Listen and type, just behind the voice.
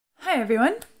Hi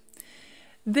everyone!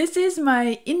 This is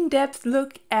my in-depth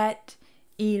look at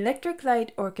Electric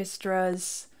Light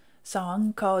Orchestra's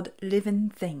song called Livin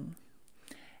Thing.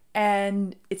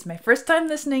 And it's my first time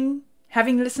listening.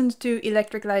 Having listened to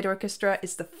Electric Light Orchestra,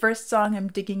 it's the first song I'm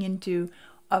digging into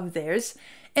of theirs.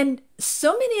 And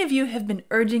so many of you have been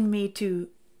urging me to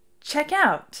check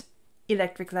out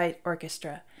Electric Light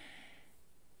Orchestra.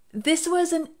 This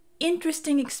was an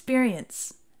interesting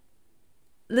experience,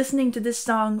 listening to this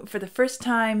song for the first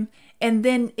time and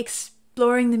then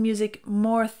exploring the music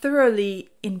more thoroughly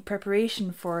in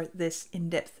preparation for this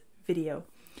in-depth video.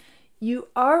 You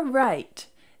are right.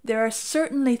 There are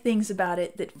certainly things about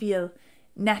it that feel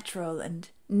natural and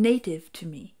native to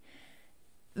me.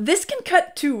 This can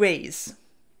cut two ways.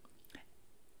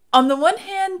 On the one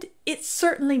hand, it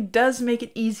certainly does make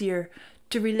it easier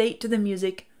to relate to the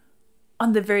music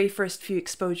on the very first few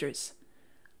exposures.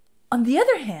 On the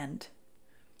other hand,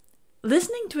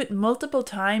 listening to it multiple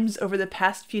times over the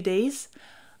past few days,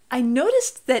 I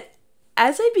noticed that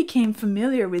as I became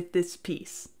familiar with this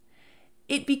piece,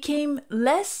 it became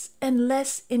less and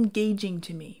less engaging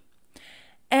to me.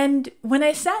 And when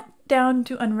I sat down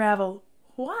to unravel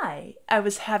why I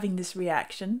was having this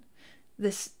reaction,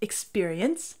 this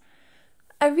experience,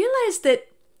 I realized that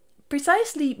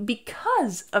precisely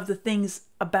because of the things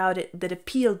about it that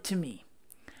appealed to me,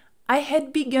 I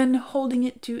had begun holding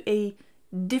it to a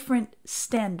different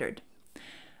standard.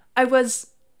 I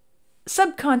was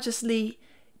subconsciously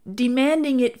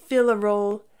demanding it fill a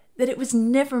role that it was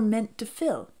never meant to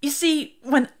fill. You see,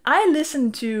 when I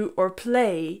listen to or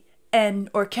play an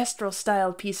orchestral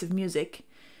style piece of music,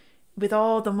 with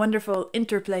all the wonderful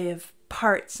interplay of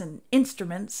parts and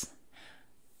instruments,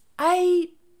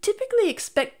 I typically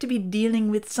expect to be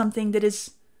dealing with something that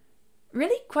is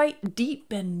really quite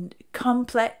deep and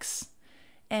complex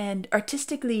and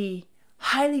artistically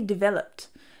highly developed,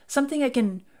 something I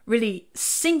can really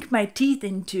sink my teeth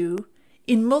into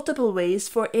in multiple ways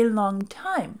for a long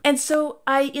time. And so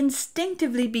I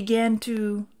instinctively began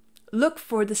to look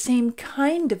for the same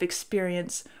kind of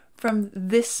experience from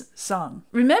this song.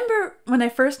 Remember when I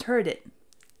first heard it,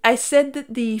 I said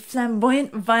that the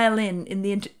flamboyant violin in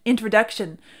the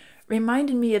introduction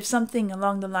reminded me of something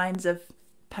along the lines of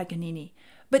Paganini,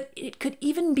 but it could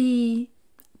even be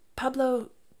Pablo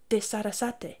de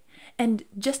Sarasate. And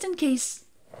just in case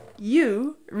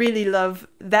you really love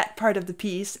that part of the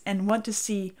piece and want to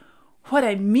see what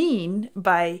I mean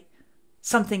by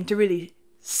something to really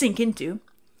sink into,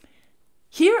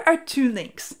 here are two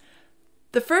links.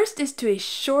 The first is to a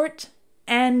short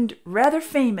and rather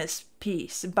famous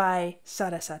piece by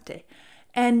Sarasate,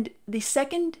 and the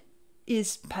second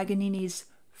is Paganini's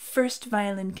first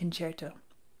violin concerto.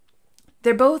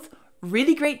 They're both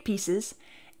really great pieces,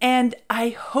 and I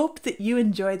hope that you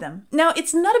enjoy them. Now,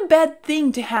 it's not a bad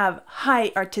thing to have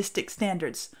high artistic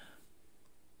standards,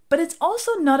 but it's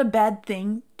also not a bad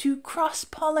thing to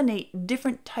cross-pollinate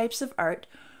different types of art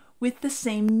with the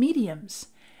same mediums.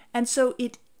 And so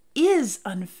it is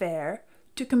unfair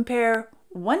to compare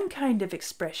one kind of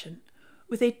expression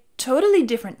with a totally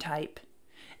different type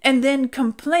and then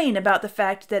complain about the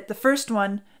fact that the first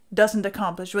one doesn't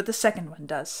accomplish what the second one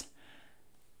does.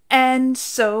 And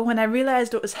so when I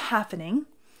realized what was happening,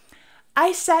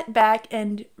 I sat back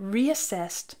and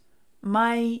reassessed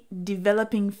my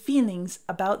developing feelings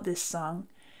about this song.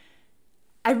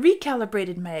 I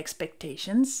recalibrated my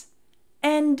expectations,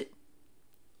 and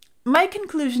my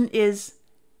conclusion is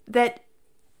that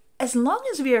as long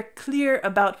as we are clear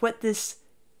about what this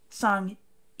song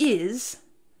is,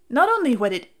 not only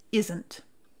what it isn't,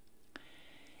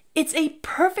 it's a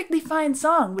perfectly fine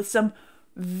song with some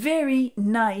very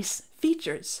nice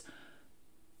features.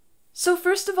 So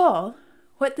first of all,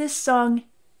 what this song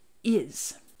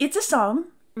is. It's a song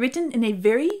written in a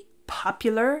very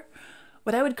popular,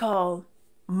 what I would call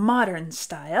modern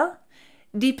style.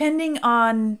 Depending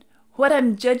on what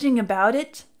I'm judging about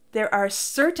it, there are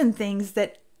certain things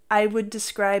that I would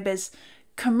describe as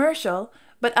commercial,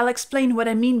 but I'll explain what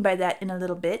I mean by that in a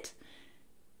little bit.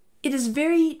 It is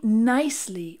very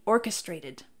nicely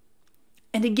orchestrated.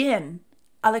 And again,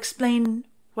 I'll explain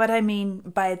what I mean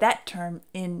by that term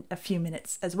in a few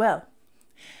minutes as well.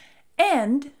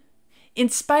 And in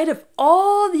spite of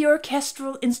all the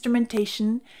orchestral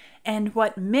instrumentation and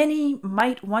what many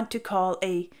might want to call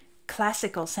a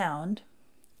classical sound,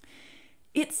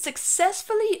 it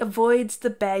successfully avoids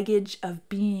the baggage of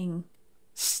being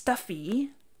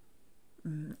stuffy,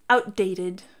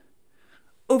 outdated,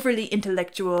 overly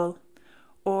intellectual,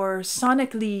 or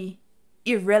sonically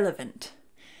irrelevant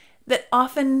that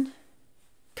often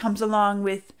comes along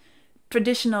with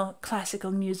traditional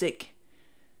classical music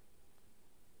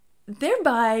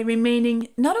thereby remaining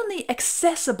not only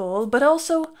accessible but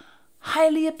also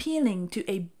highly appealing to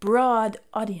a broad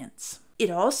audience. It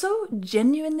also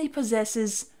genuinely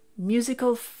possesses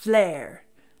musical flair,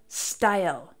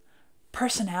 style,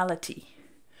 personality.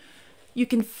 You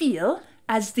can feel,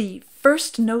 as the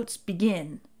first notes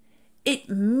begin, it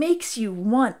makes you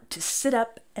want to sit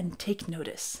up and take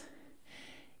notice.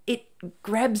 It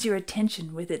grabs your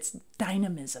attention with its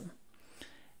dynamism.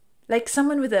 Like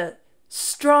someone with a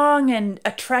strong and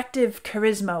attractive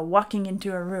charisma walking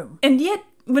into a room. And yet,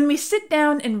 when we sit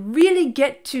down and really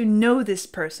get to know this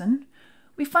person,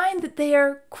 we find that they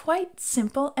are quite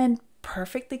simple and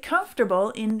perfectly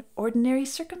comfortable in ordinary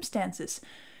circumstances.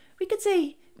 We could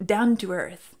say down to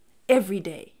earth,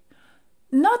 everyday.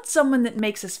 Not someone that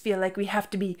makes us feel like we have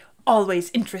to be always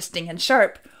interesting and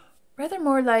sharp, rather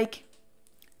more like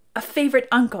a favorite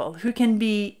uncle who can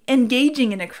be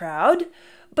engaging in a crowd,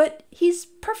 but he's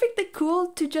perfectly cool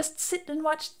to just sit and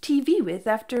watch TV with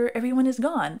after everyone is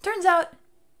gone. Turns out,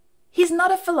 he's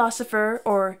not a philosopher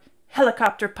or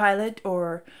helicopter pilot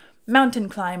or mountain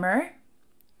climber.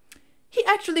 He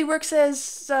actually works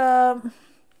as,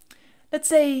 let's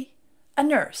say, a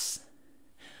nurse.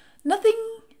 Nothing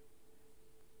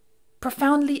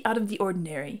profoundly out of the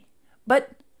ordinary,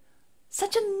 but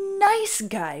such a nice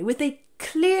guy with a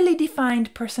clearly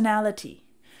defined personality.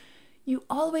 You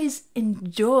always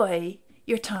enjoy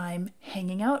your time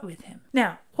hanging out with him.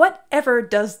 Now, whatever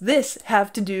does this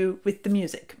have to do with the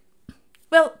music?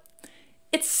 Well,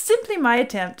 it's simply my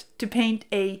attempt to paint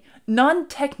a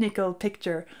non-technical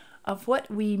picture of what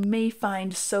we may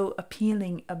find so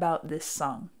appealing about this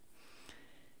song.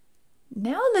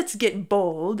 Now let's get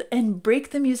bold and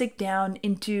break the music down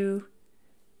into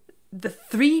the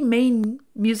three main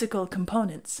musical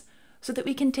components so that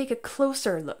we can take a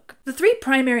closer look. The three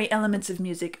primary elements of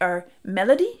music are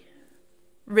melody,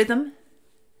 rhythm,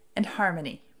 and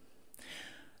harmony.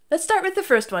 Let's start with the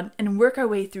first one and work our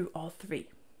way through all three.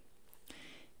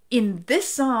 In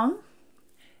this song,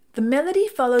 the melody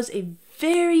follows a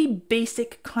very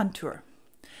basic contour,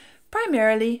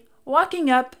 primarily walking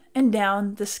up and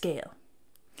down the scale.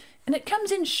 And it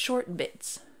comes in short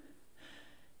bits.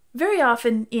 Very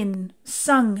often in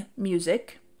sung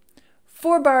music,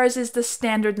 4 bars is the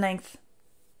standard length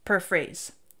per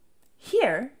phrase.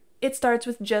 Here, it starts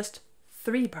with just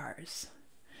 3 bars.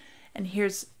 And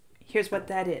here's what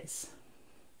that is.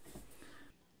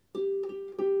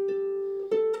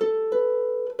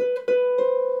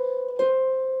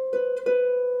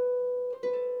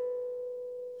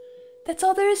 That's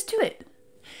all there is to it.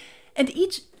 And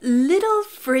each little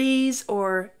phrase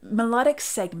or melodic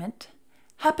segment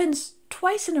happens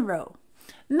twice in a row.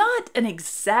 Not an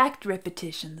exact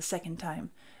repetition the second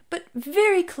time, but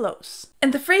very close.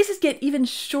 And the phrases get even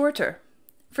shorter.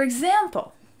 For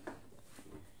example,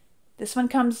 this one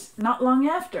comes not long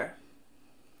after.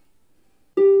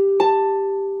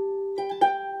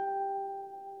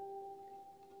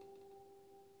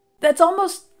 That's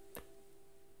almost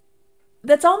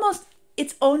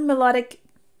its own melodic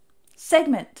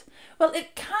segment. Well,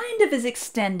 it kind of is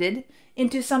extended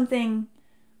into something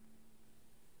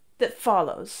that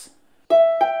follows.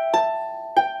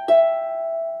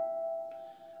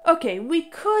 Okay, we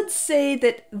could say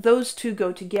that those two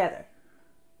go together.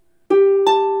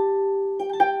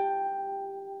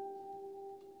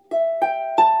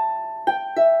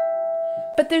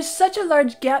 But there's such a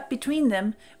large gap between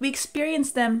them, we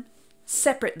experience them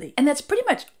separately. And that's pretty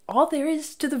much all there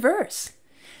is to the verse.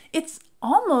 It's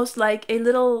almost like a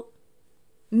little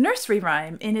nursery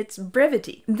rhyme in its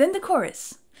brevity. Then the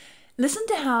chorus. Listen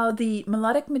to how the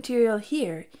melodic material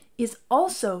here is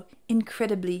also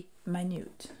incredibly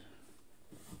minute.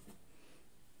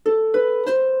 That's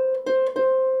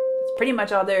pretty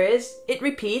much all there is. It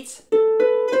repeats.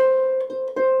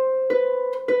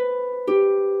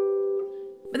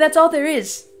 But that's all there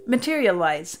is,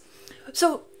 material-wise.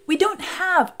 So we don't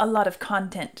have a lot of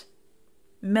content,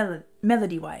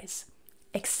 melody-wise,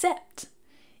 except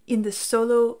in the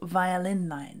solo violin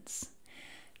lines.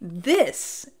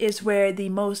 This is where the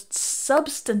most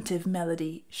substantive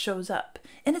melody shows up.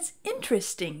 And it's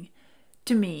interesting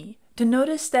to me to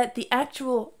notice that the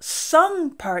actual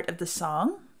sung part of the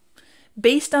song,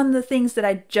 based on the things that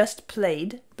I just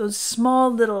played, those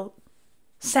small little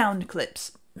sound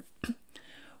clips,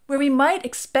 where we might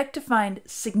expect to find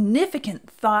significant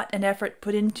thought and effort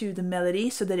put into the melody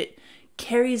so that it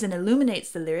carries and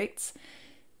illuminates the lyrics,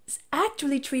 is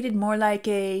actually treated more like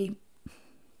a,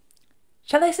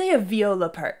 shall I say, a viola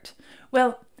part.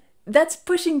 Well, that's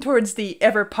pushing towards the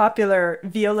ever-popular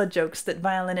viola jokes that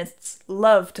violinists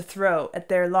love to throw at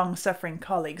their long-suffering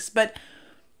colleagues, but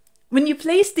When you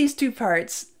place these two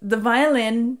parts, the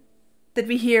violin that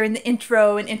we hear in the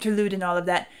intro and interlude and all of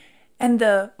that, and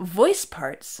the voice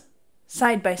parts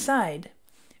side by side,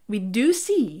 we do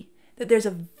see that there's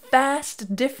a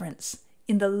vast difference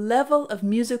in the level of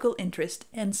musical interest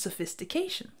and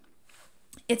sophistication.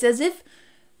 It's as if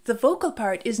the vocal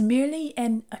part is merely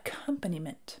an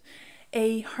accompaniment,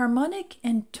 a harmonic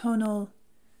and tonal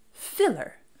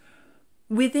filler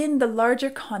within the larger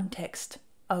context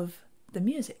of the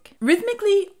music.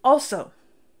 Rhythmically also,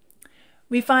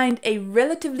 we find a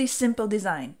relatively simple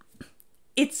design.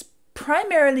 It's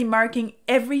primarily marking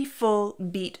every full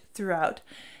beat throughout,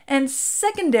 and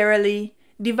secondarily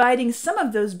dividing some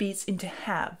of those beats into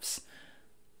halves.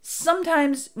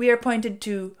 Sometimes we are pointed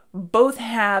to both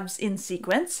halves in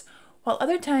sequence, while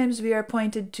other times we are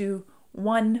pointed to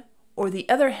one or the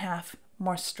other half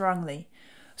more strongly,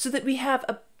 so that we have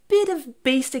a bit of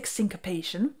basic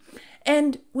syncopation.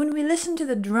 And when we listen to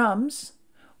the drums,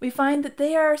 we find that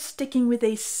they are sticking with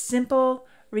a simple,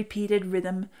 repeated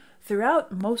rhythm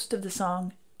throughout most of the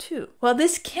song too. While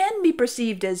this can be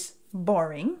perceived as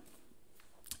boring,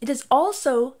 it is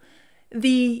also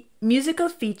the musical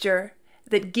feature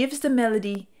that gives the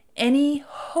melody any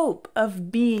hope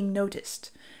of being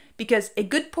noticed, because a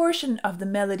good portion of the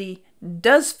melody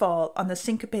does fall on the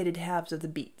syncopated halves of the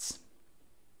beats.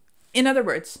 In other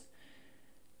words,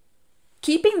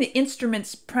 keeping the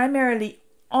instruments primarily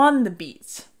on the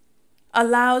beats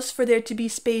allows for there to be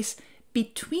space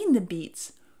between the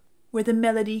beats where the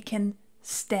melody can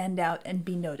stand out and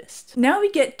be noticed. Now we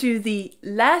get to the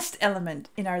last element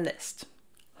in our list,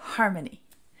 harmony.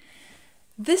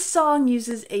 This song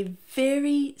uses a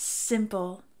very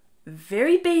simple,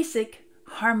 very basic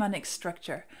harmonic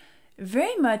structure,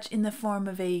 very much in the form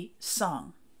of a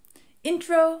song.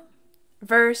 Intro,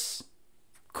 verse,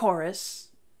 chorus,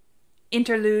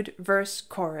 interlude, verse,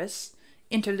 chorus,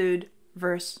 interlude,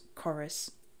 verse,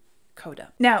 chorus,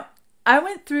 coda. Now, I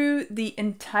went through the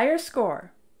entire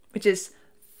score, which is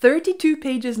 32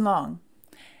 pages long,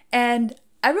 and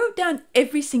I wrote down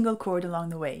every single chord along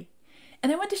the way,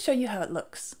 and I want to show you how it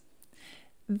looks.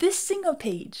 This single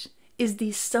page is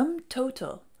the sum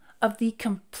total of the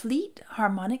complete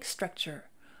harmonic structure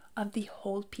of the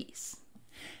whole piece.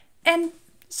 And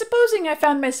supposing I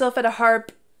found myself at a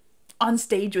harp on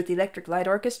stage with the Electric Light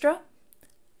Orchestra,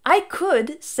 I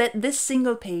could set this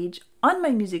single page on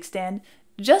my music stand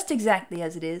just exactly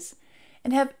as it is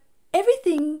and have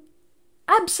everything,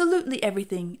 absolutely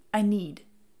everything I need,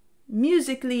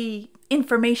 musically,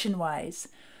 information-wise,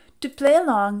 to play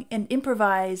along and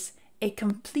improvise a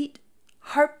complete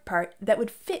harp part that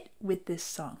would fit with this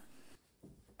song.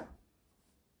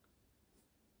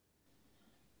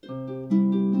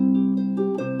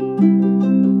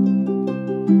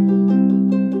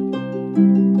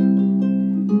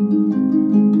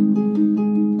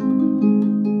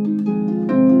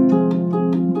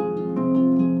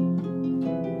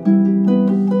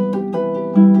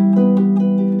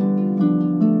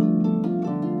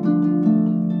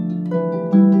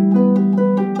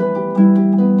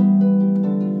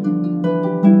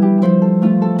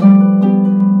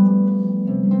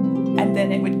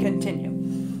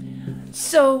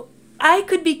 So I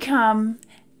could become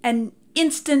an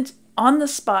instant,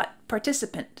 on-the-spot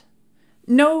participant.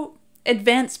 No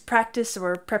advanced practice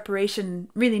or preparation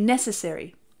really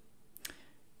necessary.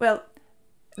 Well,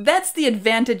 that's the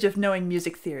advantage of knowing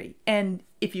music theory. And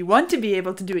if you want to be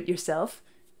able to do it yourself,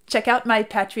 check out my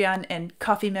Patreon and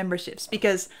Ko-fi memberships,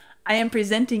 because I am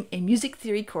presenting a music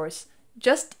theory course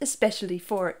just especially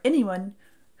for anyone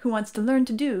who wants to learn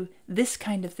to do this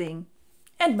kind of thing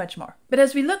and much more. But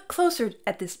as we look closer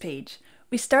at this page,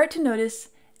 we start to notice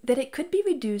that it could be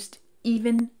reduced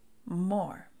even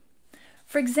more.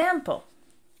 For example,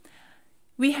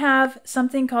 we have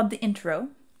something called the intro,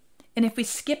 and if we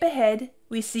skip ahead,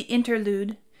 we see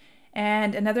interlude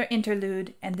and another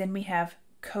interlude, and then we have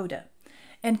coda.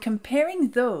 And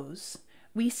comparing those,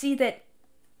 we see that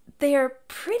they are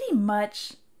pretty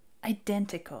much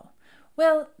identical.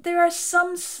 Well, there are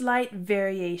some slight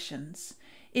variations.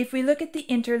 If we look at the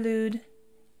interlude,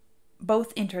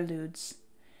 both interludes,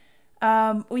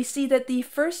 we see that the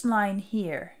first line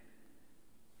here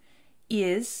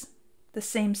is the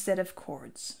same set of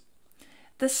chords.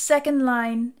 The second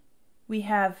line, we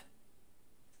have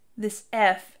this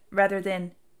F rather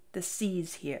than the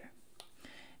C's here.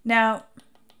 Now,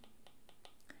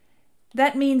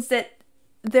 that means that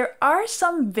there are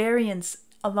some variants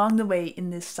along the way in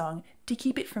this song to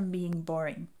keep it from being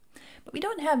boring. But we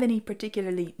don't have any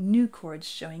particularly new chords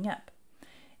showing up.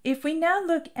 If we now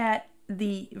look at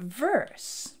the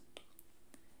verse,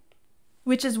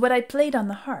 which is what I played on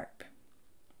the harp,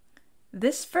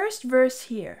 this first verse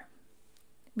here,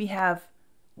 we have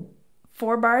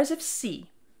 4 bars of C.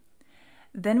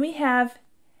 Then we have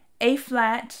A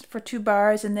flat for 2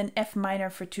 bars, and then F minor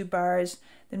for 2 bars.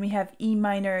 Then we have E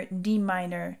minor, D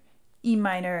minor, E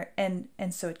minor, and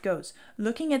so it goes.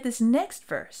 Looking at this next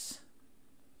verse,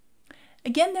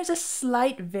 again, there's a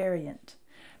slight variant,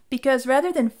 because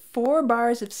rather than 4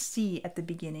 bars of C at the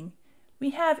beginning,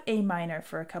 we have A minor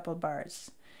for a couple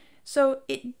bars. So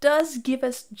it does give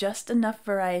us just enough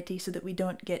variety so that we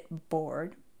don't get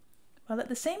bored, while at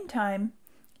the same time,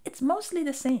 it's mostly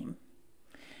the same.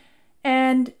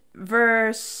 And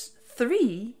verse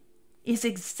 3 is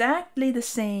exactly the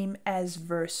same as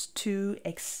verse 2,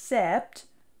 except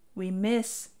we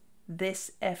miss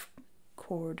this F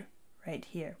chord right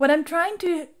here. What I'm trying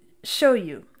to show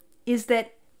you is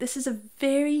that this is a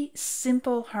very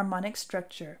simple harmonic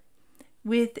structure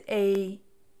with a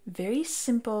very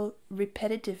simple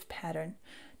repetitive pattern,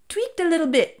 tweaked a little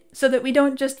bit so that we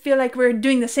don't just feel like we're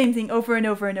doing the same thing over and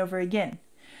over and over again.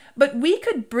 But we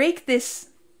could break this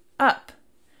up,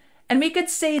 and we could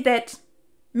say that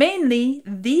mainly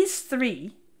these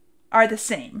 3 are the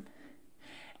same,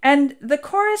 and the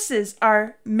choruses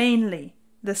are mainly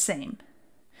the same.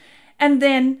 And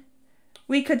then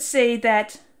we could say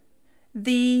that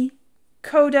the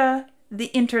coda, the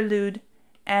interlude,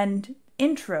 and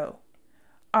intro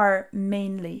are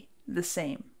mainly the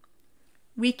same.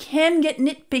 We can get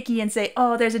nitpicky and say,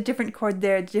 oh, there's a different chord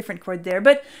there, a different chord there,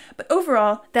 but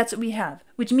overall, that's what we have,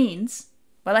 which means,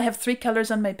 well, I have 3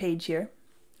 colors on my page here.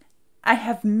 I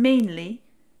have mainly,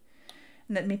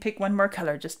 and let me pick one more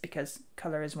color just because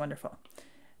color is wonderful.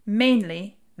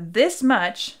 Mainly, this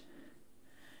much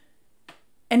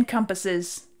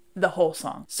encompasses the whole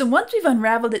song. So once we've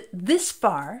unraveled it this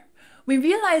far, we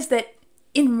realize that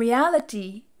in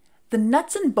reality, the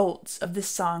nuts and bolts of this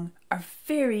song are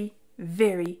very,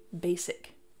 very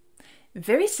basic.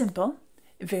 Very simple,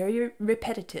 very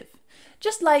repetitive.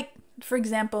 Just like, for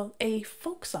example, a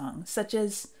folk song such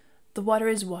as The Water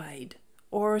is Wide,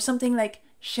 or something like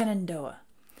Shenandoah.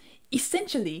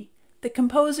 Essentially, the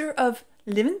composer of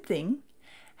Livin Thing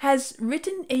has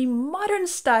written a modern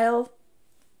style,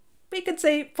 we could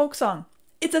say, folk song.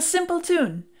 It's a simple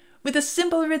tune with a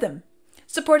simple rhythm,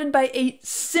 supported by a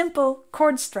simple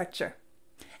chord structure.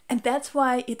 And that's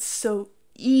why it's so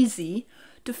easy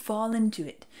to fall into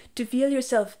it, to feel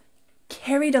yourself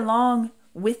carried along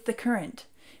with the current,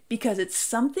 because it's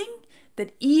something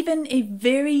that even a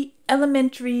very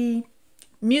elementary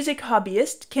music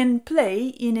hobbyist can play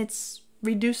in its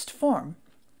reduced form.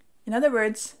 In other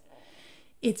words,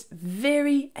 it's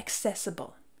very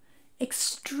accessible,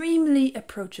 extremely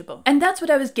approachable. And that's what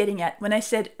I was getting at when I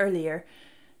said earlier,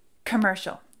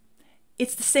 commercial.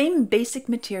 It's the same basic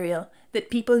material that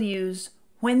people use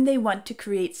when they want to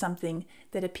create something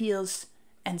that appeals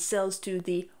and sells to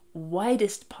the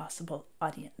widest possible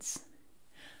audience.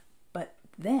 But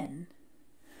then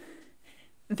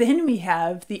we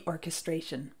have the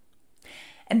orchestration.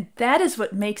 And that is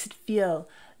what makes it feel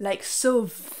like so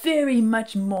very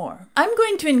much more. I'm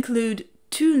going to include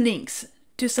 2 links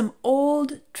to some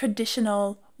old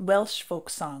traditional Welsh folk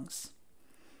songs,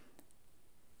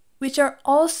 which are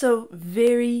also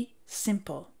very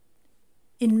simple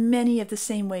in many of the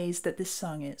same ways that this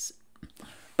song is,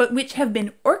 but which have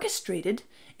been orchestrated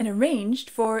and arranged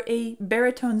for a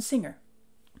baritone singer.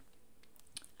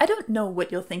 I don't know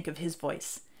what you'll think of his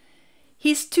voice.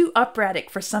 He's too operatic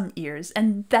for some ears,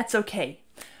 and that's okay.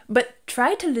 But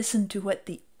try to listen to what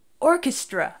the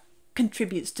orchestra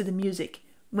contributes to the music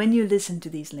when you listen to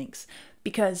these links,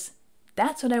 because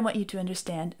that's what I want you to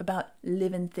understand about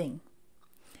Livin Thing.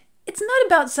 It's not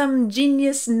about some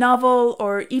genius novel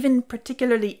or even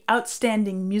particularly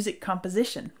outstanding music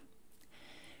composition,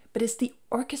 but it's the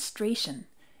orchestration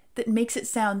that makes it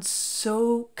sound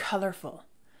so colorful.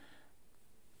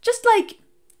 Just like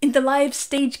in the live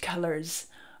stage colors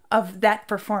of that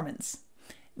performance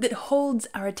that holds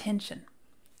our attention.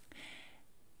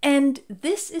 And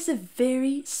this is a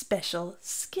very special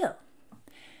skill.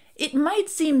 It might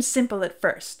seem simple at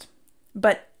first,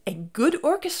 but a good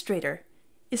orchestrator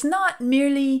is not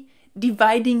merely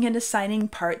dividing and assigning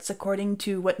parts according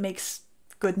to what makes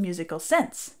good musical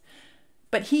sense,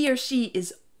 but he or she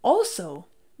is also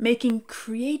making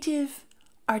creative,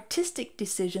 artistic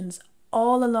decisions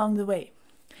all along the way.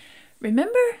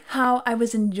 Remember how I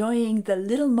was enjoying the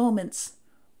little moments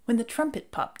when the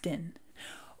trumpet popped in,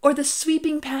 or the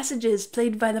sweeping passages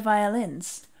played by the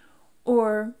violins,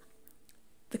 or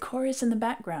the chorus in the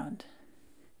background?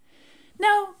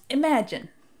 Now imagine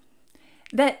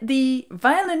that the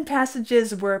violin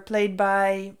passages were played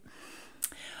by,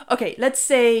 okay, let's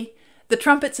say the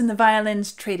trumpets and the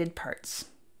violins traded parts.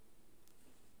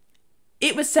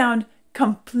 It would sound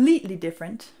completely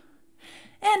different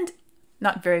and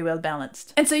not very well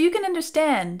balanced. And so you can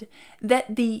understand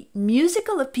that the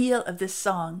musical appeal of this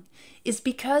song is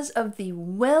because of the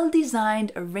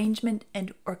well-designed arrangement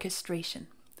and orchestration.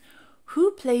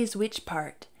 Who plays which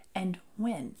part and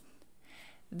when?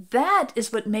 That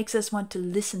is what makes us want to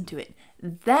listen to it.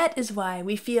 That is why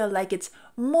we feel like it's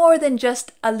more than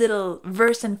just a little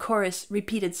verse and chorus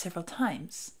repeated several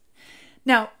times.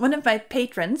 Now, one of my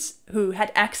patrons, who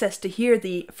had access to hear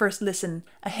the first listen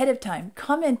ahead of time,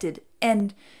 commented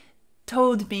and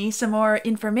told me some more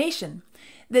information,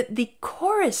 that the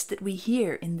chorus that we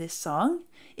hear in this song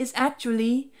is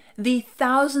actually the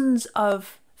thousands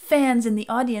of fans in the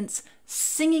audience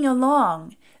singing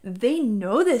along. They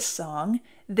know this song,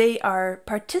 they are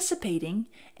participating,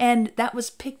 and that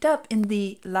was picked up in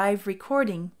the live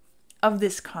recording of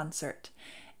this concert.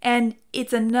 And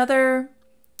it's another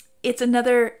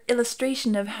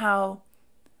illustration of how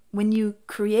when you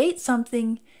create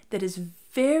something that is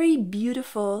very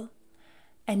beautiful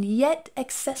and yet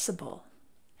accessible,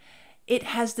 it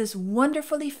has this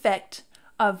wonderful effect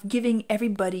of giving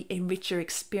everybody a richer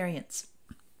experience.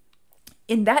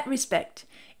 In that respect,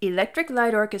 Electric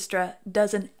Light Orchestra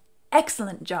does an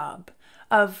excellent job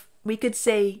of, we could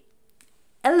say,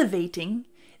 elevating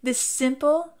this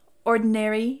simple,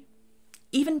 ordinary,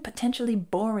 even potentially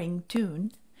boring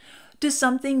tune to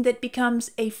something that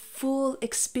becomes a full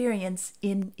experience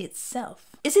in itself.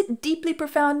 Is it deeply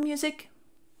profound music?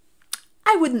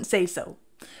 I wouldn't say so,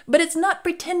 but it's not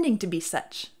pretending to be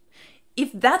such.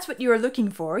 If that's what you are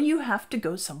looking for, you have to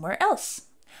go somewhere else.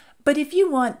 But if you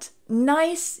want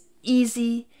nice,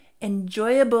 easy,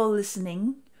 enjoyable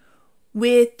listening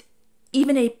with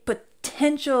even a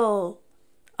potential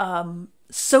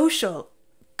social,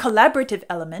 collaborative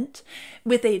element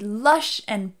with a lush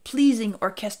and pleasing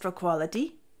orchestral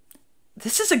quality,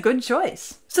 this is a good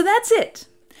choice. So that's it.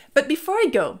 But before I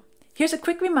go, here's a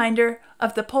quick reminder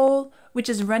of the poll which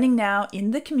is running now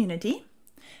in the community.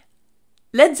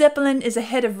 Led Zeppelin is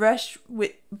ahead of Rush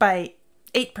by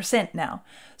 8% now.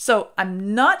 So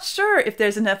I'm not sure if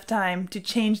there's enough time to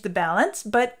change the balance,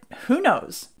 but who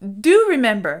knows? Do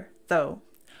remember, though,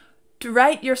 to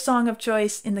write your song of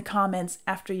choice in the comments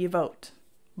after you vote.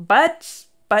 But,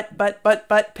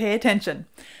 pay attention.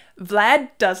 Vlad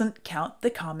doesn't count the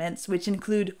comments which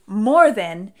include more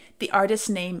than the artist's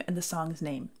name and the song's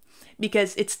name,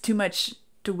 because it's too much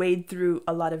to wade through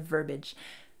a lot of verbiage.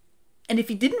 And if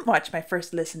you didn't watch my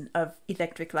first listen of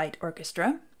Electric Light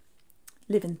Orchestra,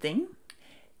 Livin Thing,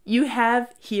 you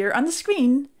have here on the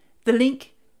screen the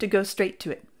link to go straight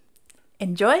to it.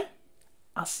 Enjoy!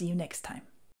 I'll see you next time.